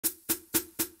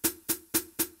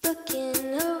Looking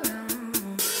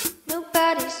around,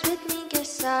 nobody's with me,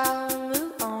 guess I'll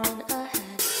move on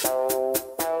ahead.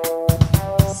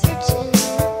 Searching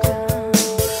the ground,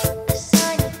 a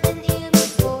sign I've been here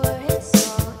before,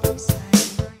 it's all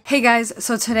inside. Hey guys,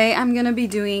 so today I'm gonna be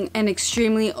doing an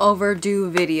extremely overdue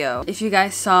video. If you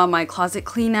guys saw my closet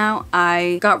clean out,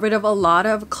 I got rid of a lot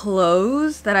of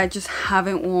clothes that I just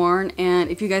haven't worn, and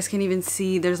if you guys can even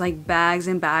see, there's like bags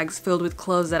and bags filled with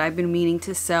clothes that I've been meaning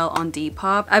to sell on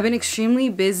Depop. I've been extremely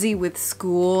busy with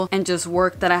school and just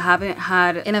work that I haven't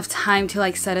had enough time to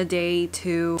like set a day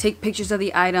to take pictures of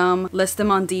the item, list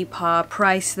them on Depop,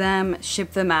 price them,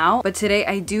 ship them out. But today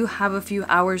I do have a few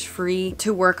hours free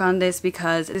to work on this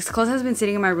because this clothes has been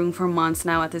sitting in my room for months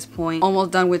now at this point,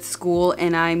 almost done with school,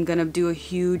 and I'm gonna do a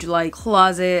huge like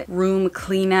closet room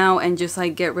clean out and just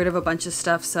like get rid of a bunch of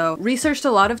stuff. So researched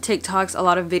a lot of TikToks, a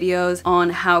lot of videos on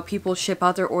how people ship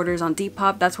out their orders on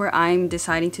Depop. That's where I'm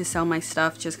deciding to sell my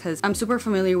stuff just because I'm super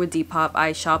familiar with Depop.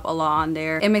 I shop a lot on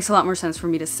there. It makes a lot more sense for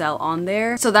me to sell on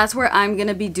there. So that's where I'm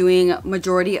gonna be doing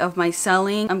majority of my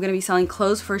selling. I'm gonna be selling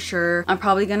clothes for sure. I'm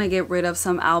probably gonna get rid of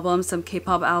some albums, some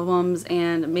K-pop albums,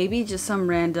 and maybe just some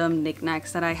random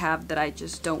knickknacks that I have that I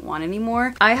just don't want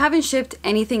anymore. I haven't shipped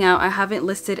anything out. I haven't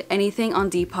listed anything on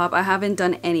Depop. I haven't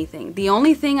done anything. The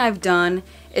only thing I've done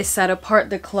is set apart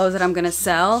the clothes that I'm gonna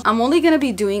sell. I'm only gonna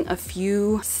be doing a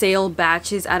few sale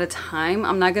batches at a time.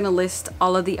 I'm not gonna list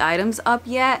all of the items up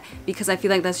yet because I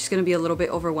feel like that's just gonna be a little bit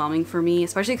overwhelming for me,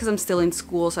 especially because I'm still in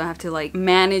school, so I have to like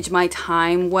manage my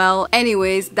time well.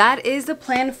 Anyways, that is the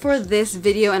plan for this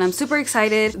video and I'm super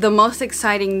excited. The most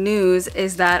exciting news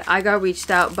is that I got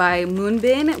reached out by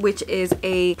MUNBYN, which is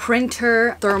a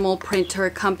printer, thermal printer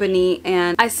company,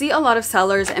 and I see a lot of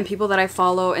sellers and people that I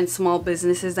follow and small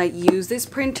businesses that use this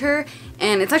printer,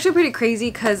 and it's actually pretty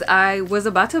crazy because I was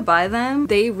about to buy them.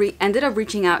 They ended up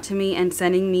reaching out to me and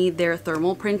sending me their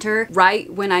thermal printer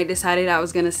right when I decided I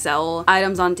was gonna sell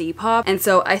items on Depop. And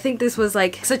so I think this was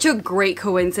like such a great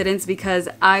coincidence because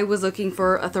I was looking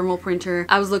for a thermal printer.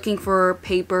 I was looking for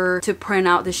paper to print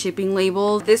out the shipping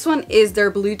labels. This one is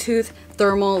their Bluetooth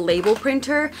thermal label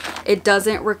printer. It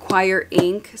doesn't require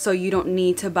ink, so you don't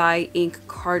need to buy ink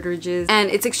cartridges, and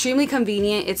it's extremely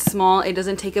convenient. It's small, it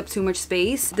doesn't take up too much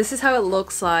space. This is how it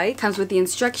looks like. Comes with the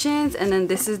instructions, and then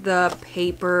this is the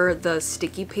paper, the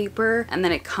sticky paper, and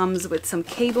then it comes with some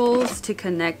cables to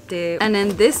connect it, and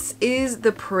then this is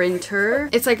the printer.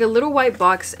 It's like a little white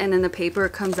box, and then the paper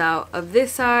comes out of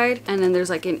this side, and then there's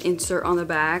like an insert on the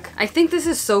back. I think this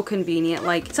is so convenient.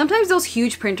 Like sometimes those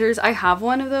huge printers, I have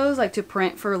one of those like to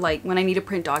print for like when I need to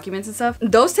print documents and stuff.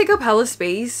 Those take up hella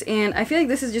space, and I feel like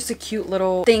this is just a cute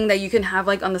little thing that you can have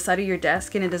like on the side of your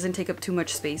desk and it doesn't take up too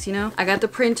much space, you know? I got the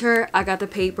printer, I got the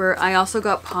paper, I also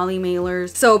got poly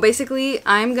mailers. So basically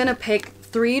I'm gonna pick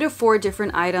 3 to 4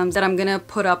 different items that I'm gonna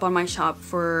put up on my shop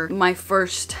for my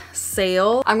first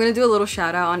sale. I'm gonna do a little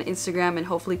shout out on Instagram and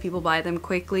hopefully people buy them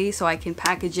quickly so I can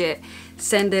package it,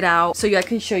 send it out, so I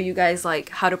can show you guys like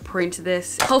how to print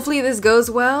this. Hopefully this goes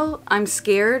well. I'm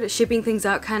scared. Shipping things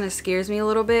out kind of scares me a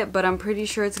little bit, but I'm pretty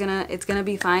sure it's gonna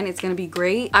be fine. It's gonna be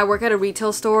great. I work at a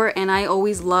retail store and I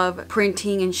always love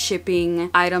printing and shipping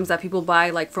items that people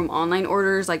buy like from online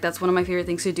orders. Like that's one of my favorite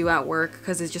things to do at work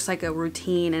because it's just like a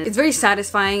routine and it's very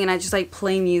satisfying, and I just like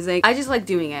playing music. I just like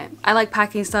doing it. I like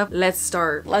packing stuff. Let's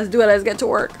start. Let's do it. Let's get to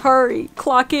work. Hurry.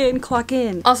 Clock in. Clock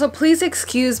in. Also, please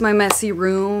excuse my messy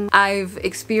room. I've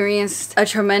experienced a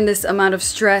tremendous amount of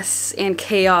stress and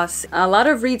chaos. A lot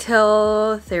of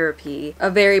retail therapy. A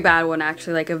very bad one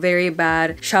actually. Like a very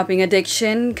bad shopping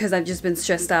addiction because I've just been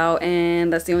stressed out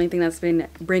and that's the only thing that's been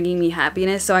bringing me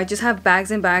happiness. So I just have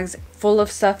bags and bags full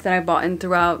of stuff that I bought in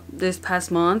throughout this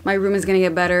past month. My room is gonna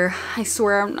get better. I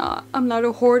swear I'm not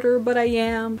a hoarder, but I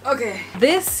am. Okay,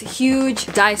 this huge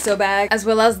Daiso bag as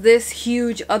well as this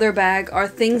huge other bag are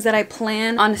things that I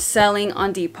plan on selling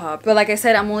on Depop. But like I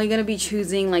said, I'm only gonna be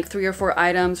choosing like 3 or 4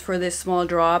 items for this small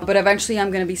drop, but eventually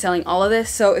I'm gonna be selling all of this.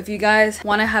 So if you guys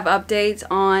wanna have updates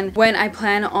on when I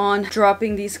plan on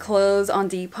dropping these clothes on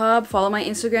Depop, follow my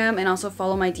Instagram and also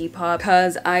follow my Depop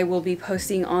because I will be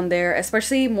posting on there,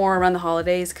 especially more around the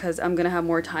holidays because I'm gonna have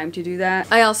more time to do that.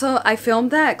 I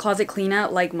filmed that closet clean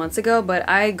out like months ago, but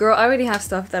I already have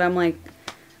stuff that I'm like,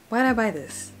 why did I buy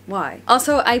this? Why?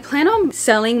 Also, I plan on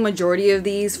selling majority of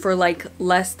these for like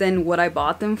less than what I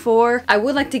bought them for. I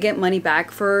would like to get money back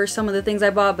for some of the things I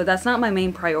bought, but that's not my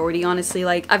main priority, honestly.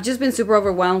 Like, I've just been super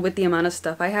overwhelmed with the amount of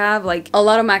stuff I have. Like, a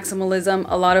lot of maximalism,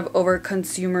 a lot of over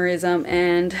consumerism,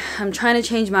 and I'm trying to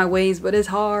change my ways, but it's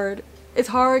hard. It's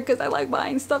hard because I like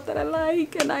buying stuff that I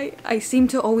like, and I seem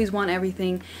to always want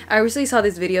everything. I recently saw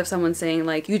this video of someone saying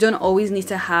like, you don't always need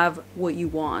to have what you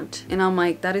want, and I'm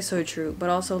like, that is so true. But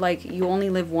also like, you only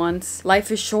live once, life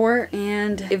is short,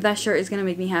 and if that shirt is gonna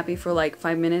make me happy for like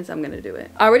 5 minutes, I'm gonna do it.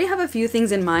 I already have a few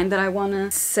things in mind that I want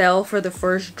to sell for the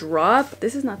first drop.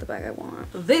 This is not the bag I want.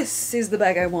 This is the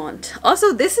bag I want.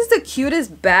 Also, this is the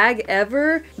cutest bag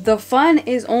ever. The fun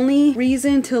is only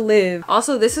reason to live.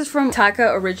 Also, this is from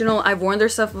Taka Original. I've worn their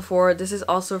stuff before. This is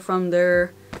also from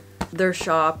their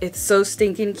shop. It's so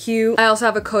stinking cute. I also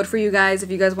have a code for you guys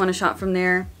if you guys want to shop from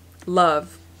there.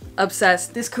 Love.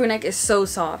 Obsessed. This crew neck is so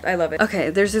soft. I love it. Okay,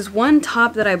 there's this one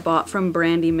top that I bought from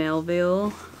Brandy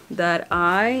Melville that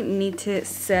I need to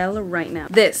sell right now.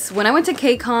 This, when I went to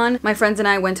KCON, my friends and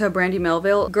I went to a Brandy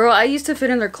Melville. Girl, I used to fit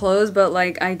in their clothes, but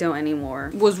like I don't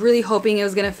anymore. Was really hoping it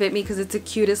was gonna fit me because it's the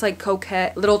cutest like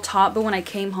coquette little top, but when I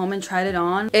came home and tried it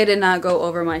on, it did not go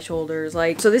over my shoulders.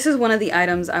 Like, so this is one of the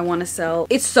items I want to sell.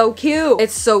 It's so cute.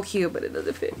 It's so cute, but it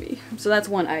doesn't fit me. So that's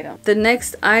one item. The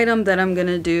next item that I'm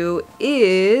gonna do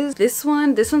is this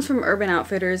one. This one's from Urban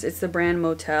Outfitters. It's the brand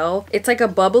Motel. It's like a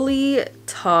bubbly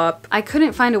top. I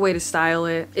couldn't find a way to style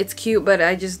it. It's cute, but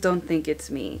I just don't think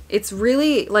it's me. It's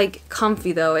really like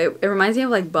comfy though. It reminds me of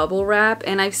like bubble wrap,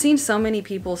 and I've seen so many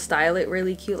people style it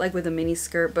really cute like with a mini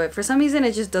skirt, but for some reason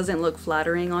it just doesn't look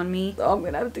flattering on me, so I'm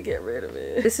gonna have to get rid of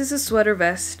it. This is a sweater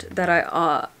vest that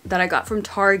I got from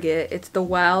Target. It's the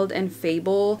Wild and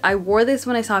Fable. I wore this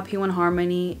when I saw P1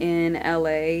 Harmony in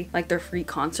LA, like their free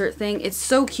concert thing. It's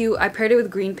so cute. I paired it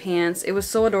with green pants. It was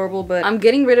so adorable, but I'm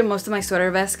getting rid of most of my sweater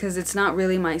vests because it's not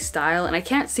really my style, and I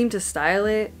can't seem to style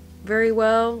it very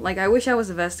well. Like, I wish I was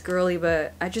a vest girly,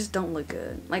 but I just don't look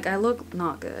good. Like, I look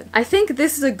not good. I think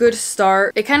this is a good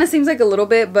start. It kind of seems like a little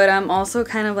bit, but I'm also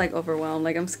kind of like overwhelmed.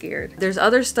 Like, I'm scared. There's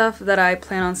other stuff that I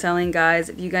plan on selling, guys.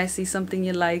 If you guys see something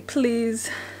you like, please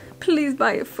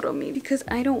buy it from me because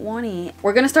I don't want it.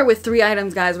 We're gonna start with 3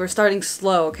 items, guys. We're starting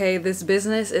slow, okay? This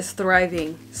business is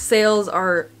thriving. Sales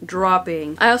are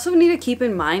dropping. I also need to keep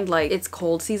in mind, like, it's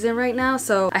cold season right now,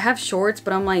 so I have shorts,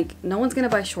 but I'm like, no one's gonna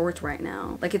buy shorts right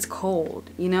now. Like, it's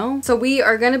cold, you know? So we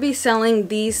are gonna be selling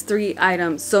these 3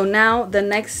 items. So now the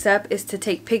next step is to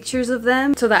take pictures of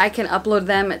them so that I can upload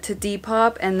them to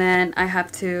Depop, and then I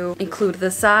have to include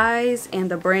the size and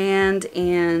the brand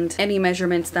and any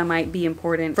measurements that might be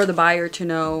important for the buyer to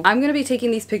know. I'm gonna be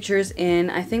taking these pictures in,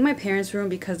 I think, my parents' room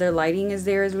because their lighting is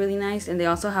really nice, and they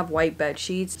also have white bed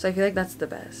sheets, so I feel like that's the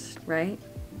best, right?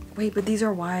 Wait, but these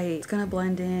are white. It's gonna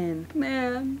blend in.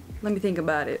 Man, let me think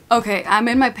about it. Okay, I'm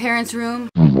in my parents' room.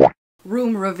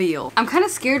 Room reveal. I'm kind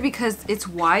of scared because it's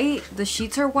white, the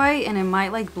sheets are white, and it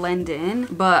might like blend in,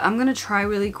 but I'm gonna try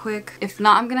really quick. If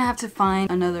not, I'm gonna have to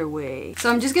find another way. So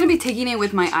I'm just gonna be taking it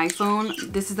with my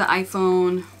iPhone. This is the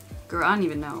iPhone, girl, I don't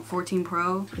even know, 14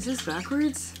 Pro. Is this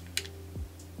backwards?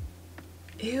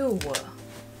 Ew.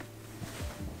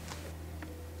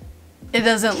 It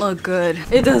doesn't look good.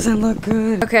 It doesn't look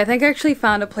good. Okay, I think I actually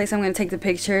found a place I'm gonna take the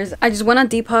pictures. I just went on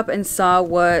Depop and saw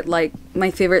what like my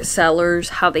favorite sellers,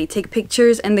 how they take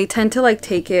pictures, and they tend to like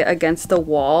take it against the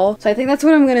wall. So I think that's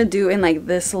what I'm gonna do in like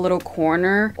this little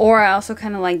corner. Or I also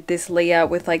kind of like this layout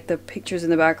with like the pictures in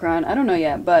the background. I don't know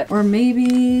yet, but or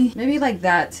maybe like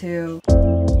that too.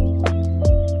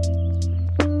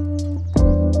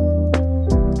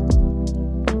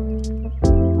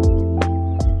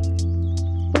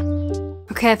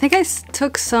 Okay, I think I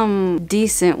took some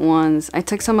decent ones. I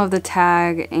took some of the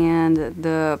tag and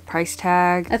the price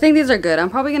tag. I think these are good. I'm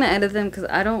probably gonna edit them because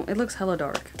it looks hella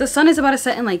dark. The sun is about to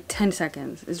set in like 10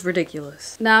 seconds. It's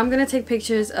ridiculous. Now I'm gonna take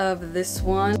pictures of this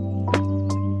one.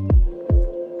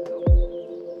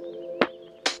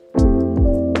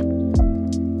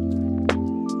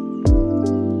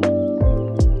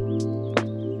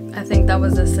 I think that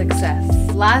was a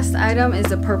success. Last item is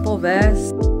the purple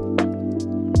vest.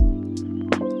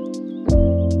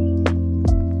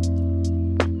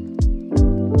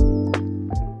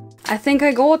 I think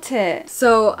I got it.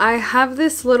 So I have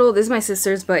this little, this is my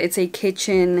sister's, but it's a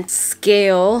kitchen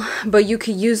scale, but you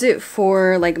could use it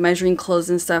for like measuring clothes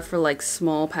and stuff for like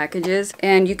small packages,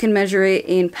 and you can measure it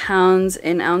in pounds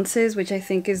and ounces, which I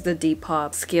think is the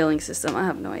Depop scaling system. I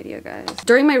have no idea, guys.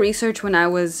 During my research when I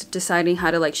was deciding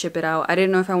how to like ship it out, I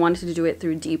didn't know if I wanted to do it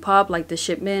through Depop, like the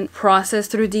shipment process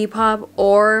through Depop,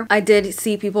 or I did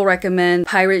see people recommend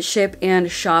Pirate Ship and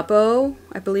Shoppo.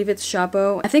 I believe it's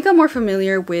Shoppo. I think I'm more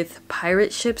familiar with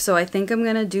pirate ships, so I think I'm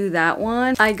gonna do that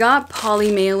one. I got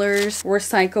poly mailers,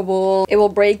 recyclable. It will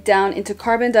break down into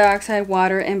carbon dioxide,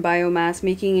 water, and biomass,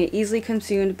 making it easily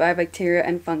consumed by bacteria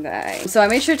and fungi. So I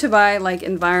made sure to buy like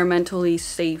environmentally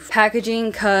safe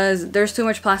packaging because there's too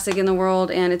much plastic in the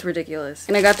world and it's ridiculous.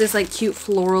 And I got this like cute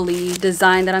florally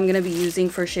design that I'm gonna be using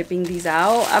for shipping these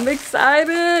out. I'm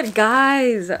excited,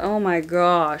 guys. Oh my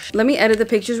gosh. Let me edit the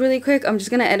pictures really quick. I'm just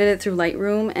gonna edit it through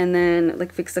Lightroom and then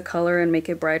like fix the color and make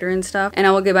it brighter and stuff. And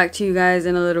I will get back to you guys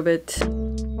in a little bit.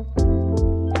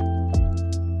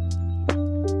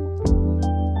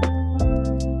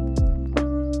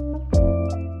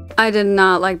 I did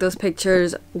not like those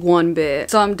pictures one bit,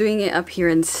 so I'm doing it up here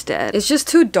instead. It's just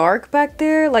too dark back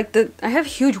there. Like I have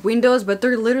huge windows, but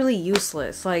they're literally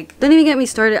useless. Like, don't even get me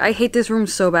started. I hate this room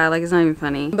so bad, like it's not even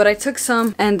funny. But I took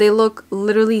some and they look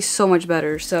literally so much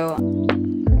better, so.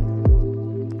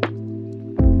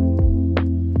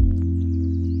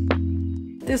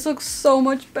 This looks so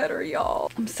much better, y'all.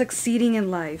 I'm succeeding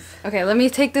in life. Okay, let me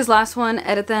take this last one,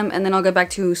 edit them, and then I'll get back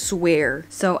to swear.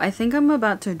 So I think I'm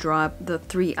about to drop the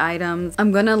 3 items.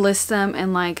 I'm gonna list them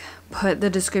and like put the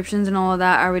descriptions and all of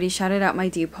that. I already shouted out my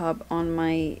Depop on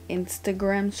my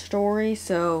Instagram story,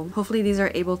 so hopefully these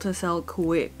are able to sell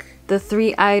quick. The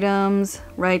 3 items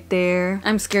right there.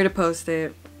 I'm scared to post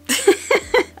it.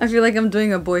 I feel like I'm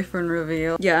doing a boyfriend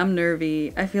reveal. Yeah, I'm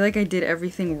nervy. I feel like I did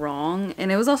everything wrong.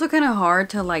 And it was also kind of hard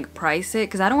to like price it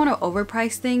because I don't want to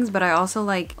overprice things, but I also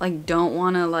like don't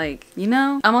want to like, you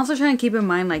know? I'm also trying to keep in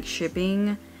mind like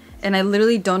shipping. And I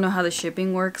literally don't know how the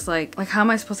shipping works. Like how am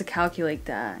I supposed to calculate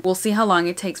that? We'll see how long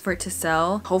it takes for it to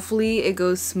sell. Hopefully it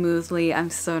goes smoothly.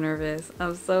 I'm so nervous.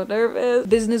 I'm so nervous.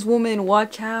 Businesswoman,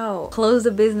 watch out. Close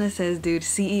the businesses, dude.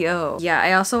 CEO. Yeah,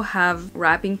 I also have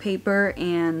wrapping paper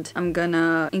and I'm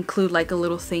gonna include like a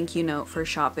little thank you note for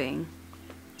shopping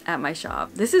at my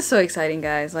shop. This is so exciting,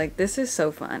 guys. Like, this is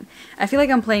so fun. I feel like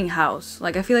I'm playing house.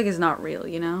 Like, I feel like it's not real,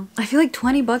 you know? I feel like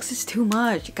 20 bucks is too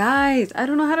much. Guys, I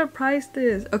don't know how to price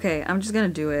this. Okay, I'm just gonna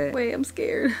do it. Wait, I'm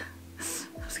scared. I'm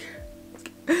scared.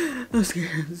 I'm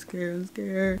scared. I'm scared. I'm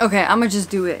scared. Okay, I'm gonna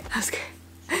just do it. I'm scared.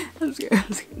 I'm scared.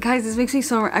 I'm scared. Guys, this makes me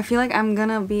so... I feel like I'm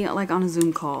gonna be like on a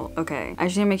Zoom call. Okay, I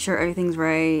just need to make sure everything's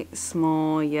right.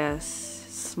 Small, yes.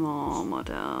 Small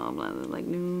model, like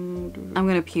no. I'm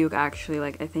gonna puke actually.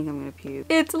 Like I think I'm gonna puke.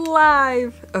 It's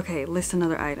live. Okay, list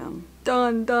another item.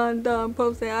 Done, done, done.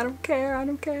 Posted. I don't care. I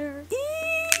don't care.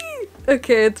 Eee!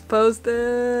 Okay, it's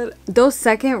posted. Those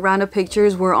second round of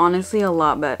pictures were honestly a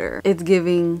lot better. It's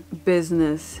giving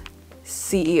business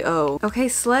CEO. Okay,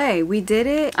 slay. We did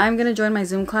it. I'm gonna join my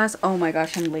Zoom class. Oh my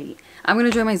gosh, I'm late. I'm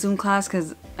gonna join my Zoom class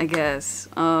because I guess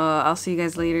I'll see you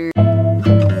guys later.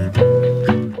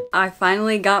 I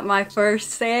finally got my first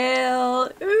sale.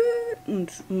 I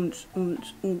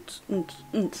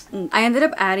ended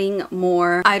up adding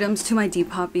more items to my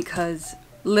Depop because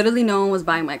literally no one was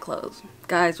buying my clothes.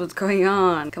 Guys, what's going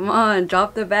on? Come on,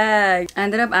 drop the bag. I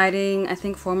ended up adding, I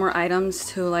think, 4 more items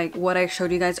to like what I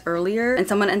showed you guys earlier. And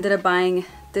someone ended up buying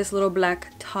this little black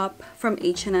top from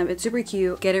H&M. It's super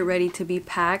cute. Get it ready to be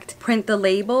packed. Print the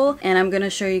label, and I'm gonna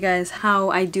show you guys how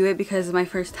I do it because it's my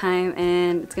first time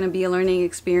and it's gonna be a learning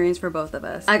experience for both of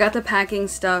us. I got the packing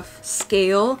stuff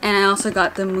scale, and I also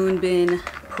got the MUNBYN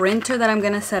printer that I'm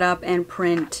gonna set up and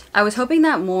print. I was hoping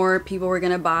that more people were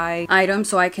gonna buy items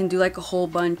so I can do like a whole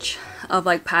bunch of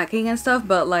like packing and stuff,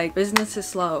 but like business is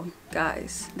slow,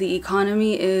 guys. The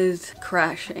economy is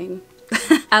crashing.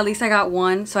 At least I got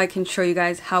one so I can show you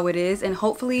guys how it is, and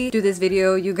hopefully through this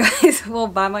video you guys will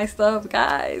buy my stuff.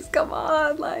 Guys, come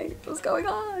on, like what's going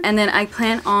on? And then I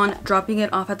plan on dropping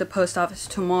it off at the post office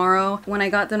tomorrow. When I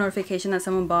got the notification that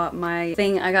someone bought my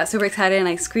thing, I got super excited and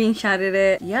I screenshotted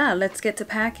it. Yeah, let's get to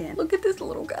packing. Look at this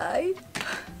little guy.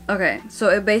 Okay, so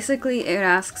it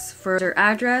asks for your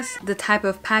address, the type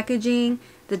of packaging,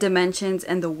 the dimensions,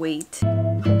 and the weight.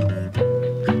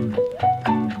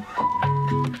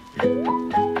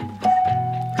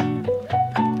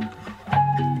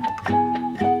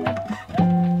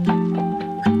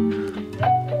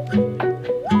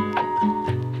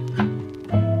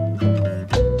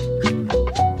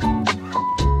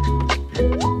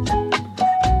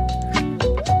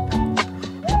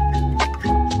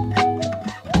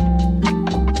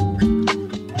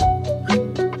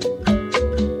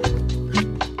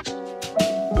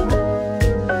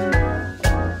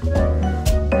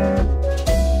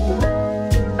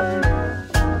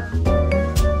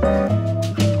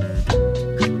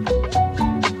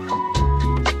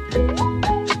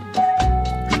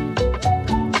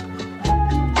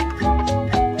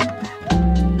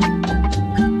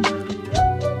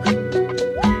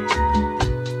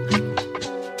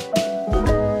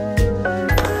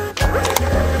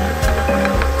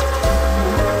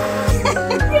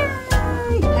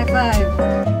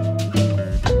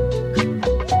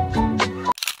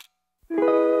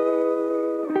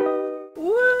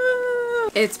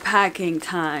 It's packing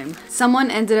time.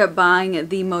 Someone ended up buying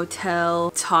the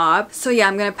motel top. So yeah,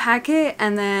 I'm gonna pack it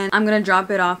and then I'm gonna drop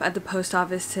it off at the post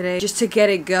office today just to get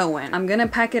it going. I'm gonna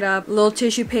pack it up, little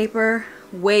tissue paper,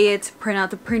 weigh it, print out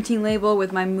the printing label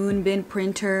with my MUNBYN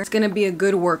printer. It's gonna be a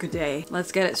good work day.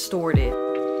 Let's get it sorted.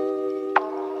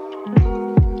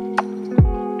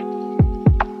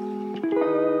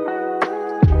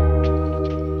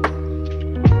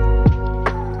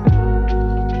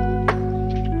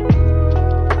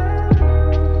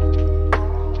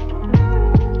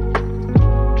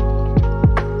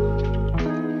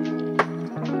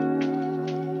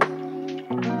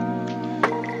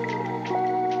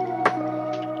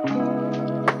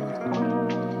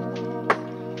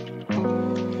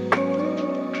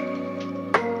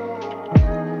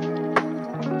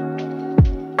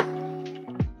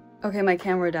 Okay, my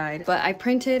camera died, but I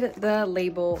printed the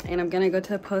label and I'm gonna go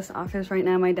to the post office right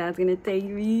now. My dad's gonna take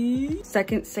me.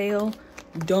 Second sale,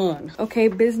 done. Okay,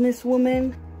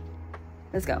 businesswoman,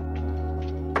 let's go.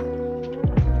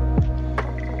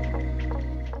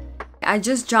 I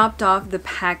just dropped off the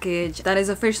package. That is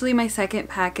officially my second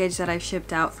package that I've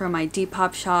shipped out from my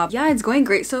Depop shop. Yeah, it's going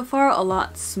great so far. A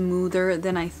lot smoother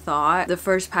than I thought. The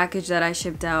first package that I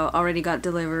shipped out already got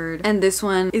delivered and this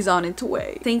one is on its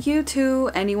way. Thank you to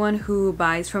anyone who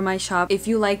buys from my shop. If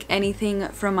you like anything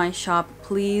from my shop,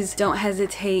 please don't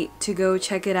hesitate to go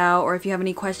check it out, or if you have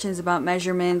any questions about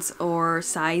measurements or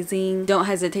sizing, don't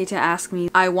hesitate to ask me.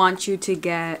 I want you to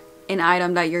get an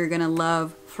item that you're gonna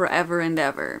love forever and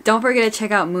ever. Don't forget to check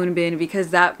out MUNBYN because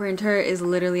that printer is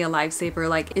literally a lifesaver.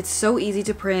 Like, it's so easy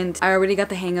to print. I already got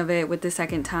the hang of it with the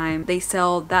second time. They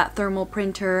sell that thermal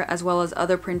printer as well as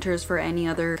other printers for any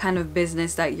other kind of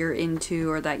business that you're into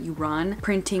or that you run.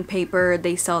 Printing paper,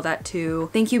 they sell that too.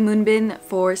 Thank you MUNBYN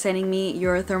for sending me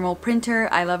your thermal printer.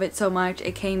 I love it so much.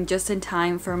 It came just in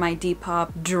time for my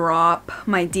Depop drop,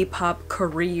 my Depop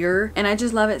career, and I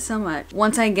just love it so much.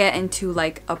 Once I get into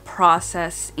like a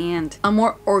process and a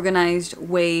more organized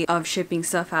way of shipping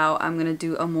stuff out, I'm gonna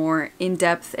do a more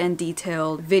in-depth and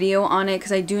detailed video on it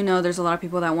because I do know there's a lot of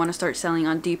people that want to start selling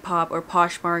on Depop or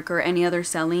Poshmark or any other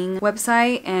selling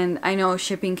website, and I know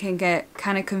shipping can get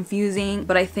kind of confusing,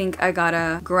 but I think I got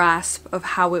a grasp of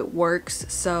how it works.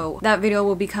 So that video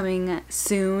will be coming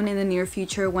soon in the near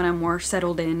future when I'm more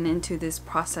settled into this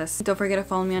process. Don't forget to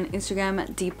follow me on Instagram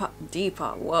at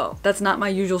Depop, whoa, that's not my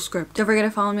usual script. Don't forget to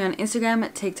follow me on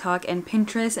Instagram, TikTok, and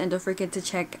Pinterest, and don't forget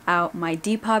to check out my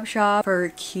Depop shop for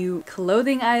cute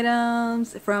clothing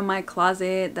items from my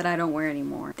closet that I don't wear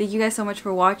anymore. Thank you guys so much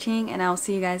for watching, and I'll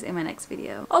see you guys in my next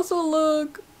video. Also,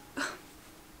 look,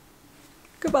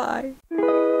 goodbye.